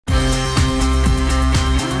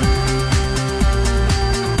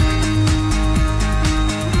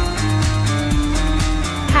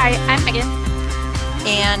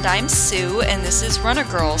And I'm Sue, and this is Runner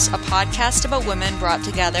Girls, a podcast about women brought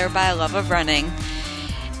together by a love of running.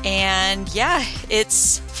 And yeah,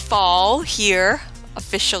 it's fall here,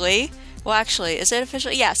 officially. Well, actually, is it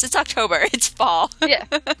officially? Yes, it's October. It's fall. Yeah.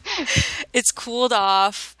 It's cooled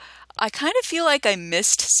off. I kind of feel like I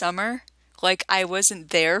missed summer. Like I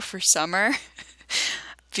wasn't there for summer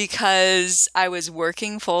because I was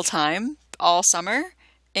working full time all summer.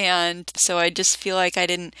 And so I just feel like we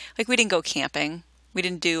didn't go camping. We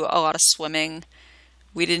didn't do a lot of swimming.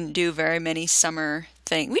 We didn't do very many summer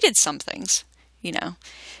things. We did some things,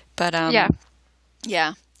 But,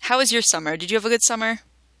 yeah. How was your summer? Did you have a good summer?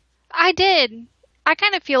 I did. I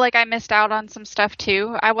kind of feel like I missed out on some stuff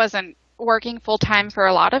too. I wasn't working full time for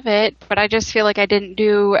a lot of it, but I just feel like I didn't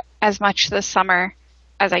do as much this summer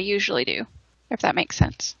as I usually do, if that makes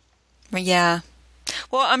sense. Yeah.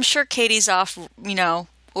 Well, I'm sure Katie's off,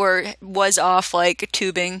 or was off like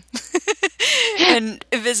tubing and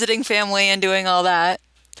visiting family and doing all that.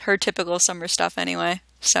 Her typical summer stuff anyway.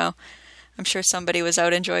 So I'm sure somebody was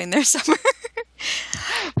out enjoying their summer.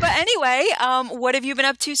 But anyway, what have you been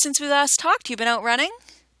up to since we last talked? You been out running?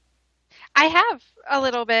 I have a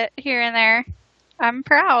little bit here and there. I'm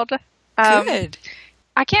proud. Good.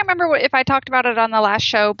 I can't remember if I talked about it on the last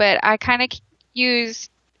show, but I kind of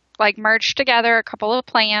merged together a couple of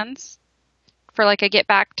plans for a get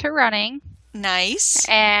back to running. Nice.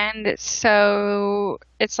 And so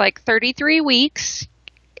it's 33 weeks.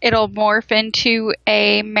 It'll morph into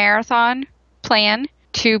a marathon plan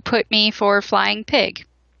to put me for Flying Pig.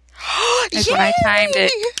 Is when I timed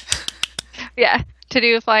it. Yeah, to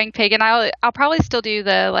do a Flying Pig. And I'll probably still do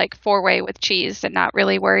the 4-way with cheese and not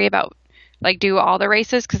really worry about do all the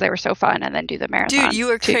races because they were so fun and then do the marathon. Dude, you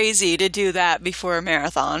were crazy to do that before a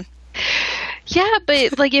marathon. Yeah, but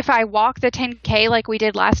if I walk the 10K like we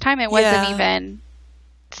did last time, it wasn't even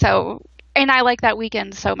so. And I like that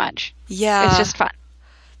weekend so much. Yeah. It's just fun.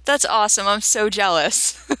 That's awesome. I'm so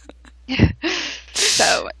jealous.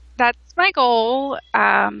 So that's my goal.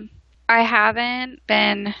 I haven't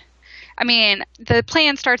been, the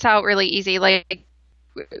plan starts out really easy,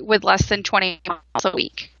 with less than 20 miles a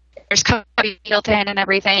week. There's coffee built in and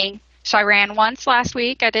everything. So I ran once last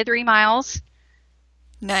week. I did 3 miles.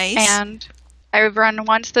 Nice. And I've run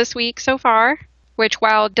once this week so far, which,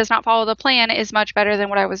 while it does not follow the plan, is much better than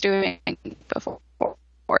what I was doing before.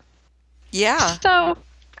 Yeah. So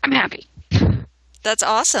I'm happy. That's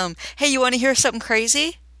awesome. Hey, you want to hear something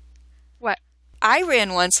crazy? What? I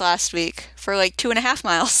ran once last week for 2.5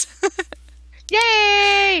 miles.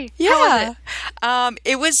 Yay! Yeah. How was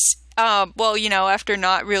it was, after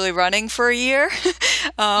not really running for a year,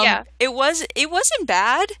 it wasn't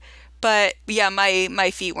bad, but yeah,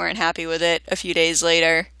 my feet weren't happy with it a few days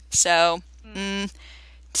later. So,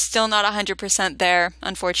 still not 100% there,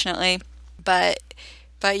 unfortunately. But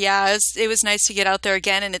yeah, it was nice to get out there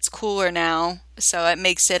again, and it's cooler now, so it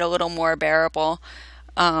makes it a little more bearable.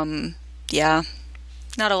 Yeah,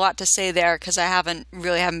 not a lot to say there because I haven't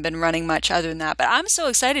been running much other than that. But I'm so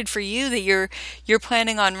excited for you that you're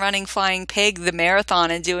planning on running Flying Pig, the marathon,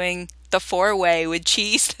 and doing the 4-way with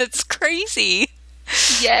cheese. That's crazy.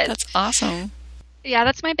 Yes. That's awesome. Yeah,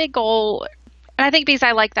 that's my big goal. And I think because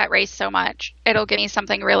I like that race so much, it'll give me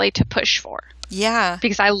something really to push for. Yeah.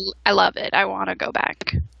 Because I love it. I want to go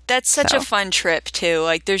back. That's such a fun trip, too.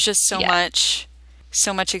 There's just so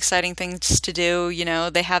much exciting things to do.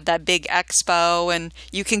 They have that big expo, and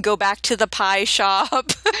you can go back to the pie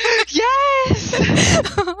shop. Yes!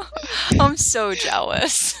 I'm so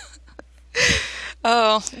jealous.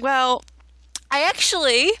 Oh, well, I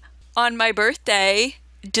actually, on my birthday,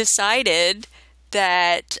 decided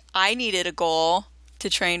that I needed a goal to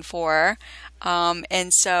train for.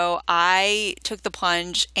 And so I took the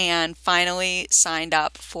plunge and finally signed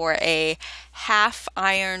up for a half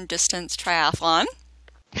iron distance triathlon.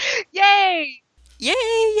 Yay! Yay,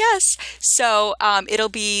 yes. So it'll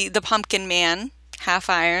be the Pumpkin Man half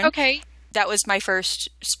iron. Okay. That was my first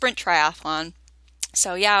sprint triathlon.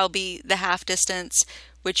 So yeah, it'll be the half distance,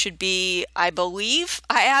 which would be, I believe,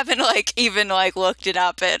 I haven't even looked it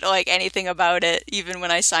up at anything about it, even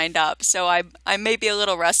when I signed up. So I may be a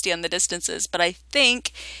little rusty on the distances, but I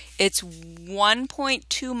think it's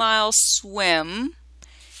 1.2 mile swim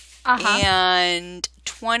and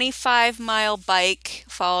 25-mile bike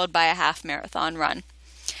followed by a half marathon run.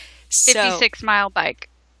 56-mile bike.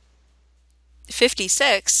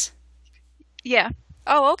 56? Yeah.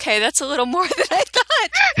 Oh, okay. That's a little more than I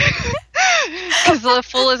thought. Because the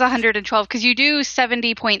full is 112, because you do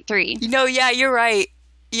 70.3. Yeah, you're right.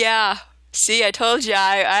 Yeah. See, I told you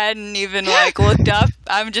I hadn't even like looked up.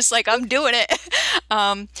 I'm just like I'm doing it.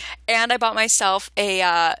 And I bought myself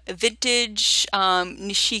a vintage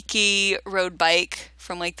Nishiki road bike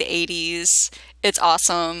from like the 80s. It's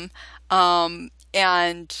awesome.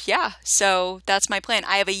 And yeah, so that's my plan.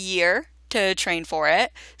 I have a year to train for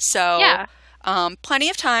it. So Yeah. plenty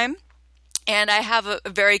of time. And I have a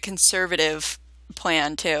very conservative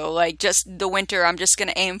plan too. Like just the winter, I'm just going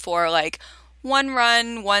to aim for like one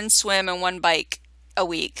run, one swim, and one bike a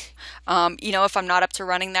week. If I'm not up to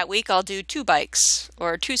running that week, I'll do two bikes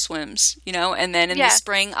or two swims, and then in the Yeah.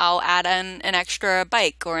 spring, I'll add an extra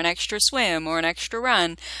bike or an extra swim or an extra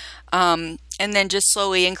run. And then just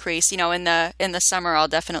slowly increase, in the summer, I'll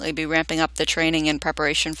definitely be ramping up the training in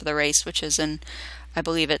preparation for the race, which is I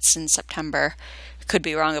believe it's in September. Could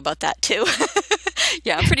be wrong about that too.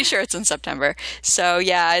 Yeah, I'm pretty sure it's in September. So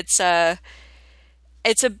yeah, it's a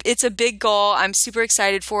big goal. I'm super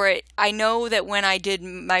excited for it. I know that when I did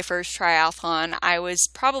my first triathlon, I was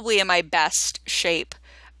probably in my best shape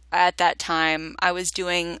at that time. I was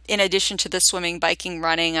doing, in addition to the swimming, biking,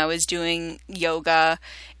 running, I was doing yoga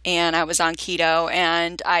and I was on keto,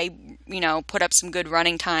 and I, put up some good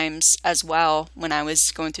running times as well when I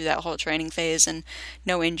was going through that whole training phase and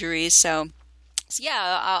no injuries. So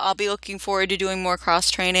yeah, I'll be looking forward to doing more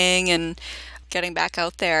cross training and getting back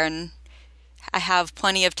out there, and I have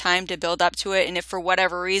plenty of time to build up to it. And if for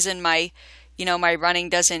whatever reason my running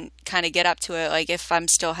doesn't kind of get up to it, like if I'm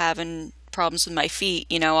still having problems with my feet,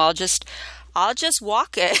 I'll just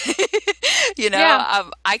walk it. Yeah.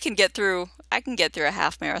 I can get through a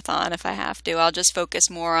half marathon if I have to. I'll just focus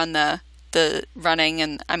more on the running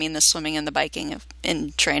and the swimming and the biking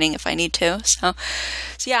in training if I need to. So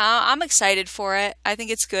yeah, I'm excited for it. I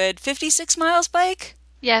think it's good. 56 miles bike?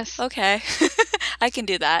 Yes. Okay. I can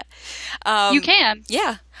do that. You can.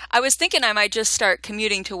 Yeah. I was thinking I might just start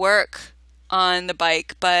commuting to work on the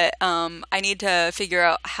bike, but I need to figure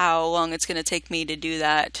out how long it's going to take me to do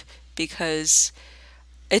that because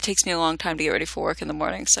it takes me a long time to get ready for work in the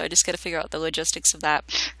morning. So I just got to figure out the logistics of that.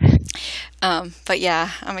 But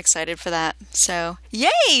yeah, I'm excited for that. So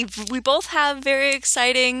yay! We both have very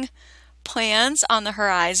exciting plans on the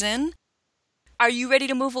horizon. Are you ready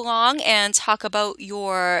to move along and talk about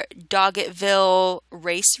your Doggetville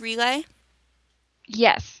race relay?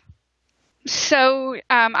 Yes. So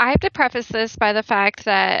I have to preface this by the fact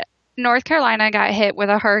that North Carolina got hit with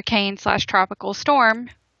a hurricane/tropical storm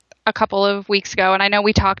a couple of weeks ago, and I know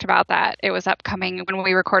we talked about that. It was upcoming when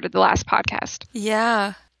we recorded the last podcast.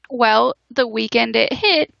 Yeah. Well, the weekend it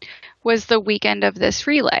hit was the weekend of this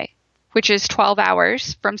relay, which is 12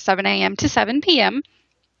 hours from 7 a.m. to 7 p.m.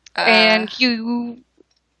 And you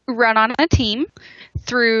run on a team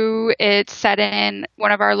through, it's set in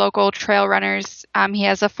one of our local trail runners. He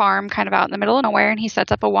has a farm kind of out in the middle of nowhere, and he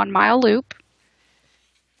sets up a 1-mile loop.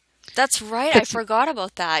 That's right. I forgot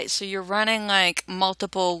about that. So you're running like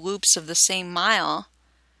multiple loops of the same mile.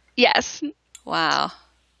 Yes. Wow.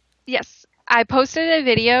 Yes. I posted a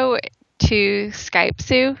video to Skype,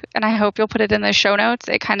 Sue, and I hope you'll put it in the show notes.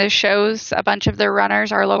 It kind of shows a bunch of the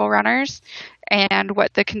runners, our local runners, and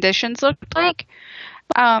what the conditions looked like.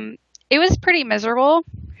 It was pretty miserable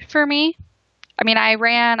for me. I mean, I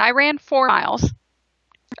ran 4 miles.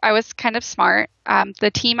 I was kind of smart.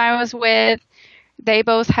 The team I was with, they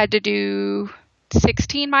both had to do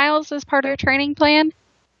 16 miles as part of their training plan.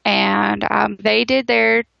 And they did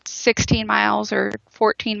their 16 miles or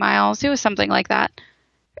 14 miles. It was something like that.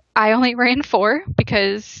 I only ran 4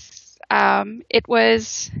 because it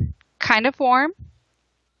was kind of warm,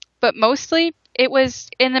 but mostly it was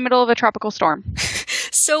in the middle of a tropical storm.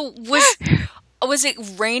 So was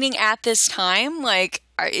it raining at this time? Like,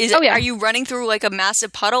 are you running through like a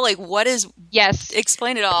massive puddle? Like, what is? Yes.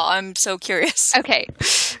 Explain it all. I'm so curious. Okay.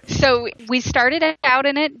 So we started out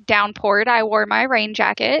in it downpoured. I wore my rain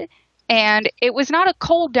jacket, and it was not a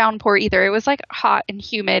cold downpour either. It was like hot and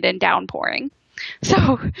humid and downpouring.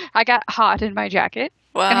 So I got hot in my jacket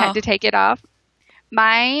and had to take it off.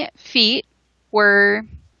 My feet were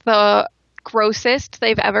the grossest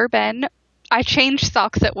they've ever been. I changed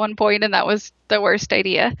socks at one point, and that was the worst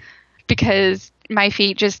idea because my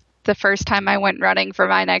feet just, the first time I went running for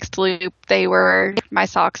my next loop, my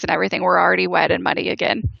socks and everything were already wet and muddy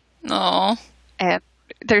again. Oh. And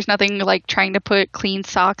there's nothing like trying to put clean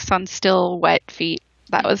socks on still wet feet.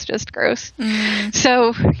 That was just gross. Mm.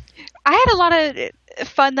 So I had a lot of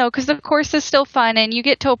fun though, because the course is still fun, and you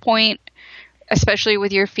get to a point, especially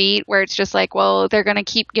with your feet, where it's just like, well, they're going to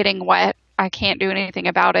keep getting wet. I can't do anything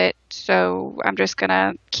about it, so I'm just going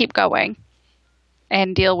to keep going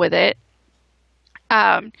and deal with it.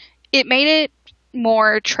 It made it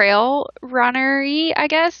more trail runner-y, I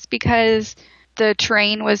guess, because the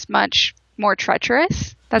terrain was much more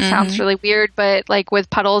treacherous. That sounds really weird, but like with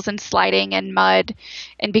puddles and sliding and mud,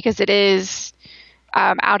 and because it is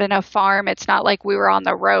out in a farm, it's not like we were on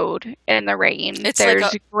the road in the rain.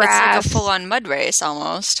 There's grass. It's like a full-on mud race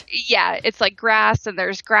almost. Yeah, it's like grass and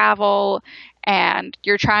there's gravel, and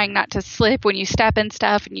you're trying not to slip when you step in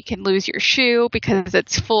stuff, and you can lose your shoe because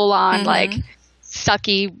it's full-on like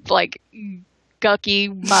sucky, like gucky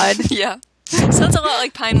mud. Yeah. Sounds a lot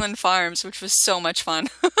like Pineland Farms, which was so much fun.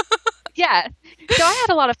 Yeah. So I had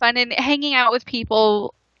a lot of fun and hanging out with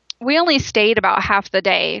people. We only stayed about half the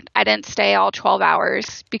day. I didn't stay all 12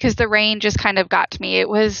 hours because the rain just kind of got to me. It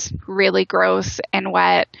was really gross and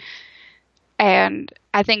wet. And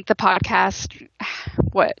I think the podcast,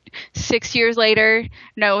 6 years later,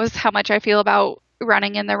 knows how much I feel about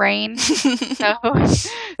running in the rain. So,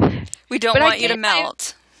 we don't want you to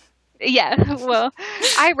melt. Yeah, well,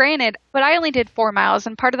 I ran it, but I only did 4 miles,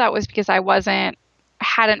 and part of that was because I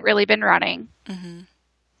hadn't really been running.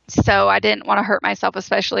 So I didn't want to hurt myself,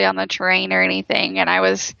 especially on the terrain or anything, and I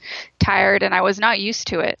was tired, and I was not used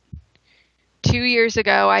to it. 2 years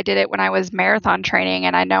ago, I did it when I was marathon training,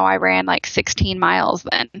 and I know I ran like 16 miles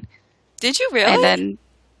then. Did you really? And then,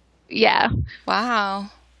 yeah. Wow.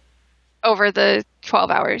 Over the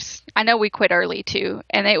 12 hours. I know we quit early, too,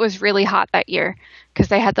 and it was really hot that year because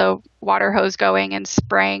they had the water hose going and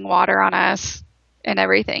spraying water on us and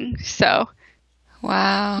everything. So,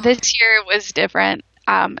 wow. This year was different.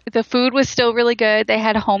 The food was still really good. They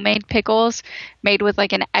had homemade pickles made with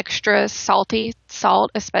like an extra salty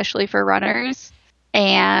salt, especially for runners.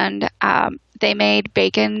 And they made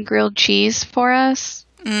bacon grilled cheese for us.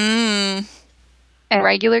 And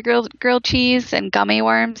regular grilled cheese and gummy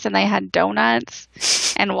worms. And they had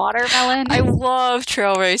donuts and watermelon. I love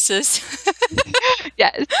trail races.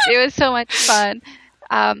 Yes, it was so much fun.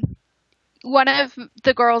 One of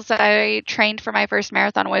the girls that I trained for my first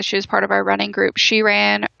marathon she was part of our running group.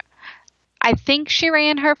 I think she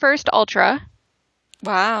ran her first ultra.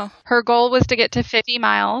 Wow. Her goal was to get to 50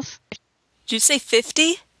 miles. Did you say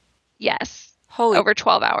 50? Yes. Over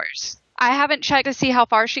 12 hours. I haven't checked to see how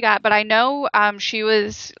far she got, but I know she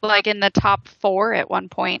was like in the top 4 at one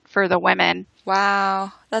point for the women.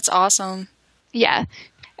 Wow. That's awesome. Yeah.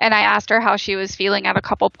 And I asked her how she was feeling at a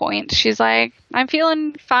couple points. She's like, I'm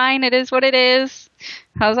feeling fine. It is what it is.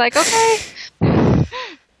 I was like, okay.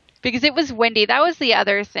 Because it was windy. That was the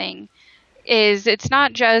other thing, is it's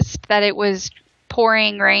not just that it was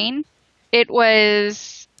pouring rain. It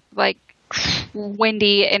was like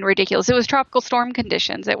windy and ridiculous. It was tropical storm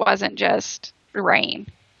conditions. It wasn't just rain.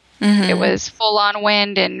 It was full on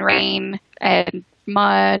wind and rain and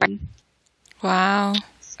mud. Wow.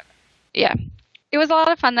 So, yeah. It was a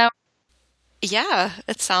lot of fun, though. Yeah,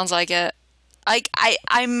 it sounds like it. Like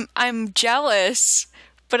I'm jealous,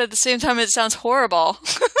 but at the same time, it sounds horrible.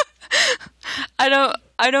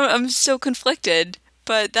 I'm so conflicted,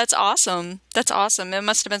 but that's awesome. That's awesome. It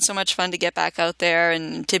must have been so much fun to get back out there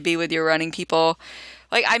and to be with your running people.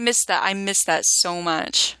 Like, I miss that. I miss that so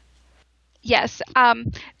much. Yes.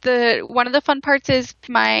 One of the fun parts is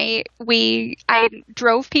I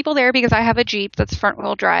drove people there because I have a Jeep that's front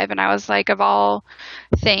wheel drive, and I was like, of all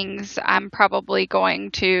things, I'm probably going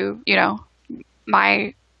to,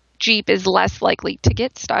 my Jeep is less likely to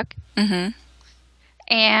get stuck.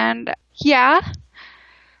 And yeah,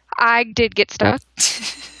 I did get stuck.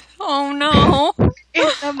 Oh no. In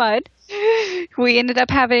the mud. We ended up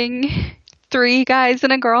having 3 guys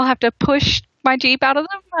and a girl have to push my Jeep out of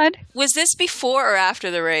the mud. Was this before or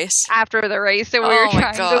after the race? After the race, and we were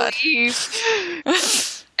trying to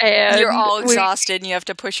leave. And you're all exhausted and you have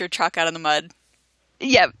to push your truck out of the mud.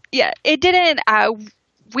 Yeah. It didn't,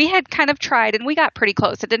 we had kind of tried and we got pretty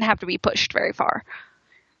close. It didn't have to be pushed very far.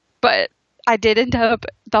 But I did end up,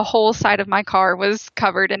 the whole side of my car was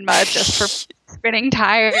covered in mud just for spinning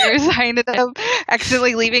tires. I ended up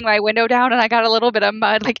accidentally leaving my window down and I got a little bit of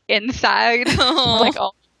mud like inside. Oh. Like,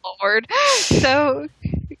 oh Lord. So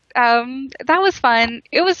that was fun.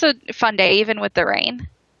 It was a fun day even with the rain.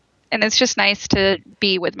 And it's just nice to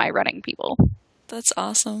be with my running people. That's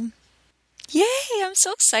awesome. Yay, I'm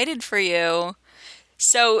so excited for you.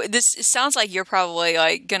 So this sounds like you're probably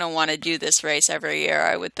like going to want to do this race every year,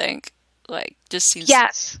 I would think. Like, just seems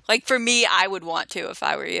like for me, I would want to if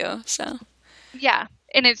I were you. So yeah,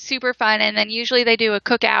 and it's super fun. And then usually they do a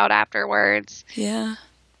cookout afterwards. Yeah,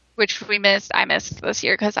 which we missed. I missed this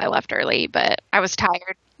year because I left early, but I was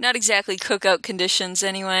tired. Not exactly cookout conditions,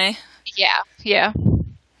 anyway. Yeah.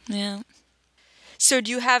 So,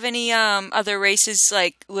 do you have any other races,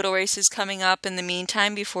 like little races, coming up in the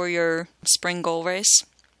meantime before your spring goal race?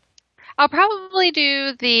 I'll probably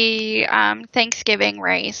do the Thanksgiving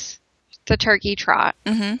race, the turkey trot,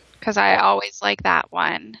 because I always like that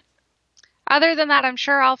one. Other than that, I'm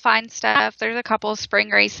sure I'll find stuff. There's a couple of spring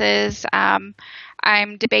races. I'm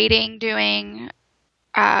debating doing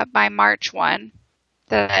my March one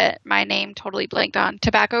that my name totally blanked on,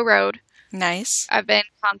 Tobacco Road. Nice. I've been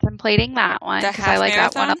contemplating that one because I like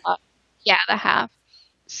marathon? that one a lot. Yeah, the half.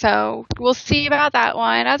 So we'll see about that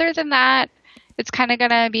one. Other than that, it's kind of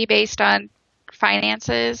going to be based on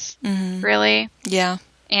finances, really. Yeah.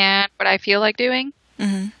 And what I feel like doing.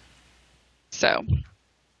 So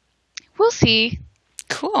we'll see.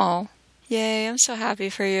 Cool. Yay, I'm so happy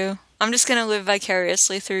for you. I'm just going to live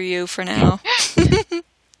vicariously through you for now.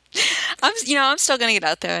 I'm still going to get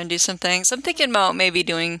out there and do some things. I'm thinking about maybe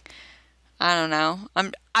doing, I don't know.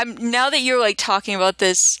 I'm now that you're like talking about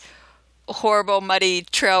this horrible muddy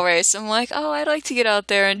trail race, I'm like, oh, I'd like to get out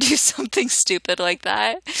there and do something stupid like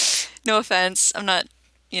that. No offense. I'm not,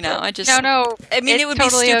 I just... No. I mean, it would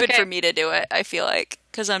totally be stupid okay for me to do it, I feel like,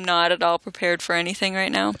 because I'm not at all prepared for anything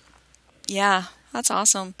right now. Yeah, that's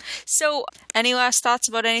awesome. So, any last thoughts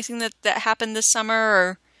about anything that happened this summer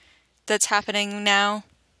or that's happening now?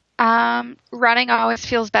 Running always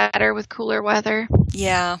feels better with cooler weather.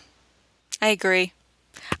 Yeah, I agree.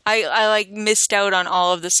 I like missed out on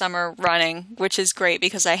all of the summer running, which is great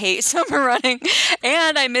because I hate summer running.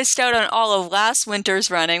 And I missed out on all of last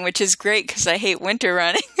winter's running, which is great because I hate winter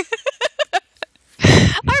running.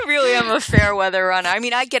 I really am a fair weather runner. I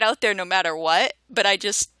mean, I get out there no matter what, but I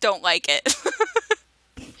just don't like it.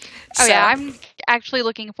 Yeah, I'm actually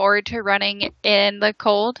looking forward to running in the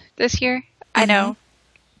cold this year. I know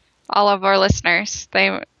all of our listeners,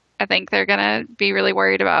 I think they're going to be really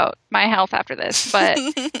worried about my health after this. But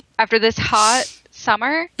after this hot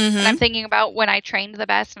summer, and I'm thinking about when I trained the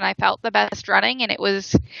best and I felt the best running, and it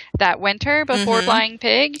was that winter before Flying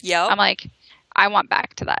Pig. Yep. I'm like, I want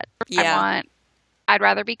back to that. Yeah. I'd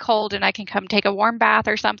rather be cold and I can come take a warm bath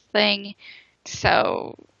or something.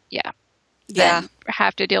 So, yeah. Than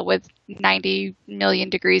have to deal with 90 million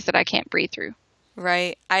degrees that I can't breathe through.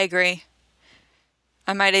 Right. I agree.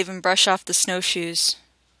 I might even brush off the snowshoes.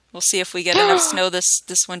 We'll see if we get enough snow this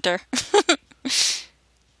winter.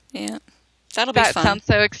 Yeah. That'll be fun. That sounds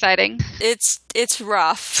so exciting. It's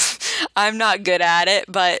rough. I'm not good at it,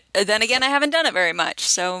 but then again, I haven't done it very much,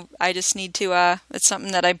 so I just need to, it's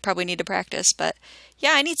something that I probably need to practice, but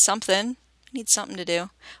yeah, I need something. I need something to do.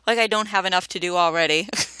 Like I don't have enough to do already.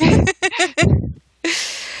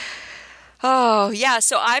 Oh, yeah,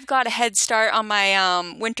 so I've got a head start on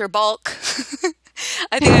my winter bulk.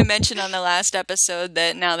 I think I mentioned on the last episode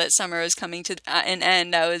that now that summer is coming to an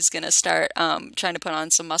end, I was going to start trying to put on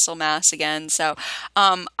some muscle mass again. So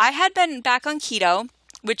I had been back on keto,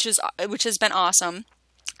 which has been awesome.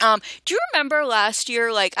 Do you remember last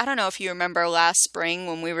year, like, I don't know if you remember last spring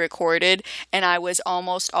when we recorded and I was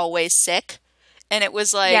almost always sick? And it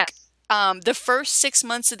was like the first 6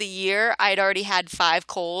 months of the year, I'd already had 5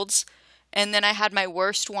 colds. And then I had my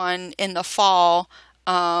worst one in the fall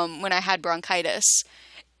when I had bronchitis.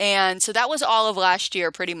 And so that was all of last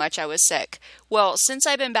year, pretty much, I was sick. Well, since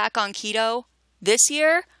I've been back on keto this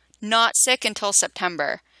year, not sick until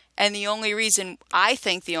September. And I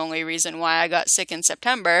think the only reason why I got sick in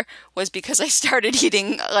September was because I started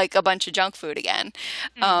eating like a bunch of junk food again.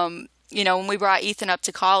 When we brought Ethan up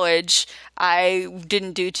to college, I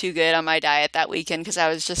didn't do too good on my diet that weekend because I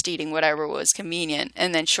was just eating whatever was convenient.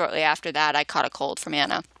 And then shortly after that, I caught a cold from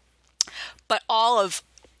Anna. But all of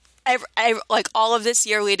this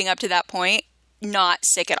year leading up to that point, not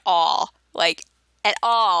sick at all, like at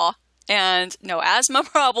all. And no asthma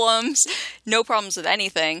problems, no problems with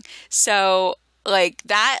anything. So like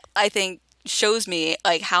that, I think, shows me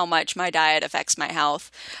like how much my diet affects my health.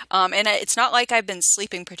 And it's not like I've been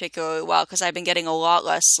sleeping particularly well because I've been getting a lot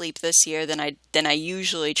less sleep this year than I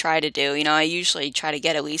usually try to do. I usually try to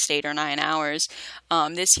get at least 8 or 9 hours.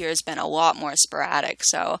 This year has been a lot more sporadic,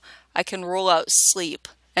 so I can rule out sleep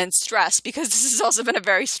and stress because this has also been a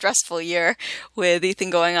very stressful year with Ethan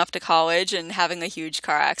going off to college and having a huge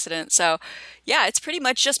car accident. So yeah, it's pretty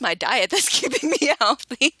much just my diet that's keeping me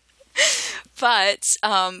healthy.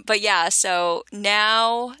 But yeah, so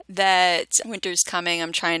now that winter's coming,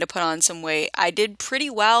 I'm trying to put on some weight. I did pretty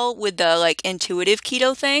well with the like intuitive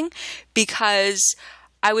keto thing because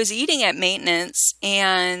I was eating at maintenance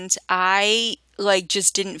and I like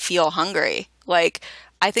just didn't feel hungry. Like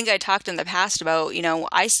I think I talked in the past about,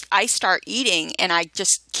 I start eating and I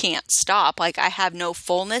just can't stop. Like I have no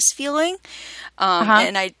fullness feeling.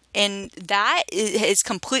 And that is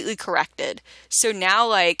completely corrected. So now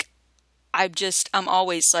like I'm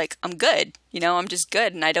always like, I'm good, I'm just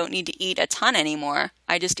good and I don't need to eat a ton anymore.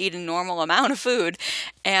 I just eat a normal amount of food.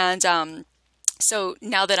 And so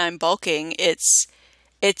now that I'm bulking, it's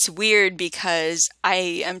weird because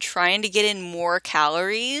I am trying to get in more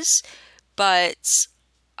calories, but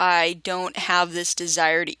I don't have this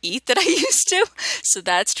desire to eat that I used to. So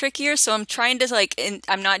that's trickier. So I'm trying to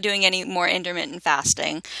I'm not doing any more intermittent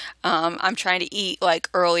fasting. I'm trying to eat like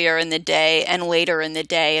earlier in the day and later in the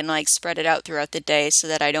day and like spread it out throughout the day so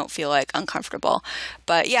that I don't feel like uncomfortable.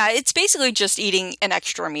 But yeah, it's basically just eating an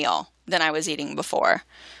extra meal than I was eating before.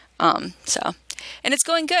 And it's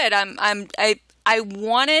going good. I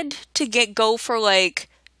wanted to go for like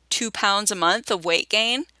 2 pounds a month of weight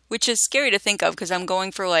gain, which is scary to think of because I'm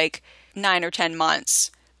going for like 9 or 10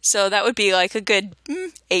 months. So that would be like a good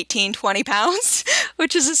 18, 20 pounds,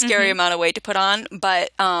 which is a scary amount of weight to put on. But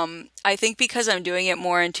I think because I'm doing it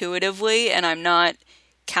more intuitively and I'm not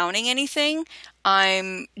counting anything,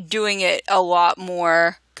 I'm doing it a lot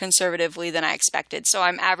more conservatively than I expected. So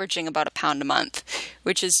I'm averaging about a pound a month,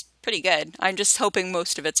 which is pretty good. I'm just hoping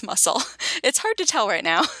most of it's muscle. It's hard to tell right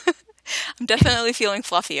now. I'm definitely feeling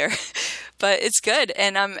fluffier, but it's good.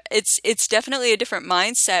 And it's definitely a different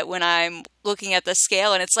mindset when I'm looking at the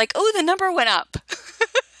scale and it's like, oh, the number went up.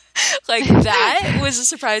 Like that was a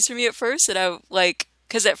surprise for me at first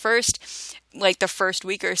because at first, like the first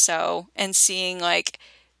week or so and seeing like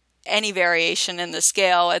any variation in the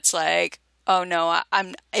scale, it's like, oh no,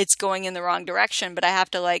 it's going in the wrong direction, but I have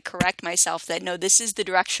to like correct myself that no, this is the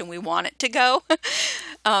direction we want it to go.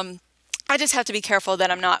 I just have to be careful that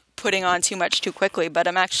I'm not putting on too much too quickly, but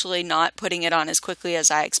I'm actually not putting it on as quickly as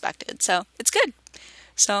I expected. So it's good.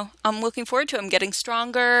 So I'm looking forward to it. I'm getting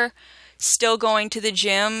stronger, still going to the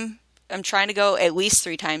gym. I'm trying to go at least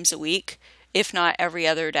 3 times a week, if not every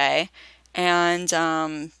other day. And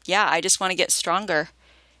I just want to get stronger.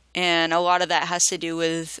 And a lot of that has to do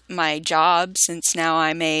with my job since now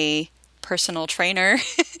I'm a personal trainer.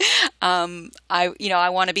 I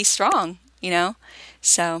want to be strong,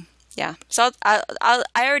 so yeah. So I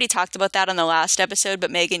already talked about that on the last episode,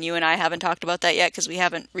 but Megan, you and I haven't talked about that yet because we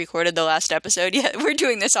haven't recorded the last episode yet. We're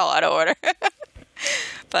doing this all out of order.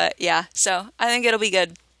 But yeah, so I think it'll be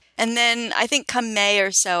good. And then I think come May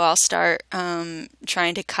or so, I'll start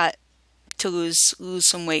trying to lose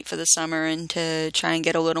some weight for the summer and to try and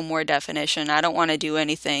get a little more definition. I don't want to do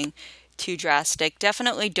anything too drastic.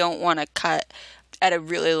 Definitely don't want to cut at a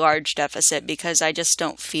really large deficit because I just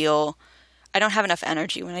don't have enough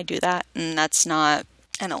energy when I do that. And I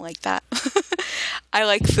don't like that. I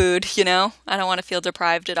like food, I don't want to feel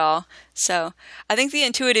deprived at all. So I think the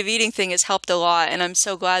intuitive eating thing has helped a lot. And I'm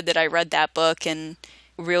so glad that I read that book and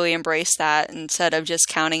really embrace that instead of just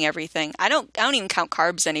counting everything. I don't even count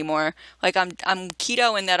carbs anymore. Like I'm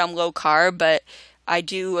keto in that I'm low carb, but I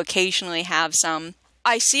do occasionally have some.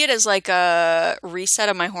 I see it as like a reset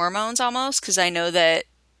of my hormones almost because I know that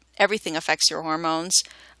everything affects your hormones.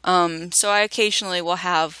 So I occasionally will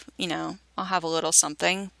have, I'll have a little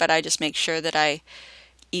something, but I just make sure that I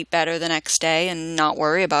eat better the next day and not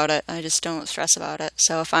worry about it. I just don't stress about it.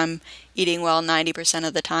 So if I'm eating well 90%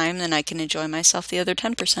 of the time, then I can enjoy myself the other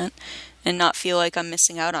 10% and not feel like I'm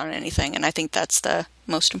missing out on anything. And I think that's the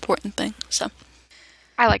most important thing. So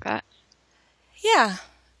I like that. Yeah,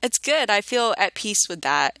 it's good. I feel at peace with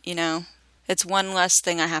that, It's one less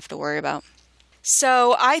thing I have to worry about.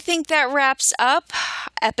 So I think that wraps up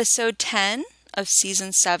episode 10 of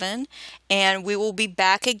season 7, and we will be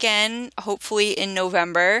back again hopefully in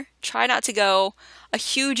November. Try not to go a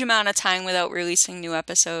huge amount of time without releasing new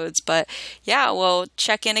episodes, but yeah, we'll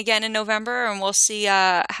check in again in November and we'll see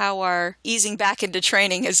how our easing back into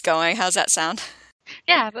training is going. How's that sound?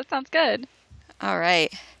 Yeah, that sounds good. All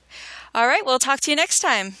right, we'll talk to you next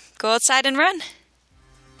time. Go outside and run.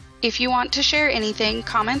 If you want to share anything,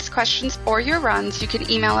 comments, questions, or your runs, you can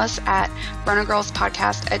email us at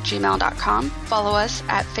runnergirlspodcast@gmail.com. Follow us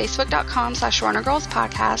at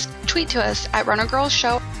facebook.com/runnergirlspodcast. Tweet to us at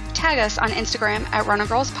runnergirlshow. Tag us on Instagram at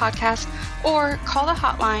runnergirlspodcast or call the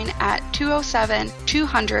hotline at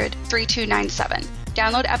 207-200-3297.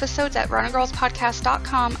 Download episodes at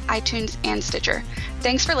runnergirlspodcast.com, iTunes, and Stitcher.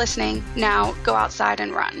 Thanks for listening. Now go outside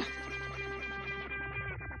and run.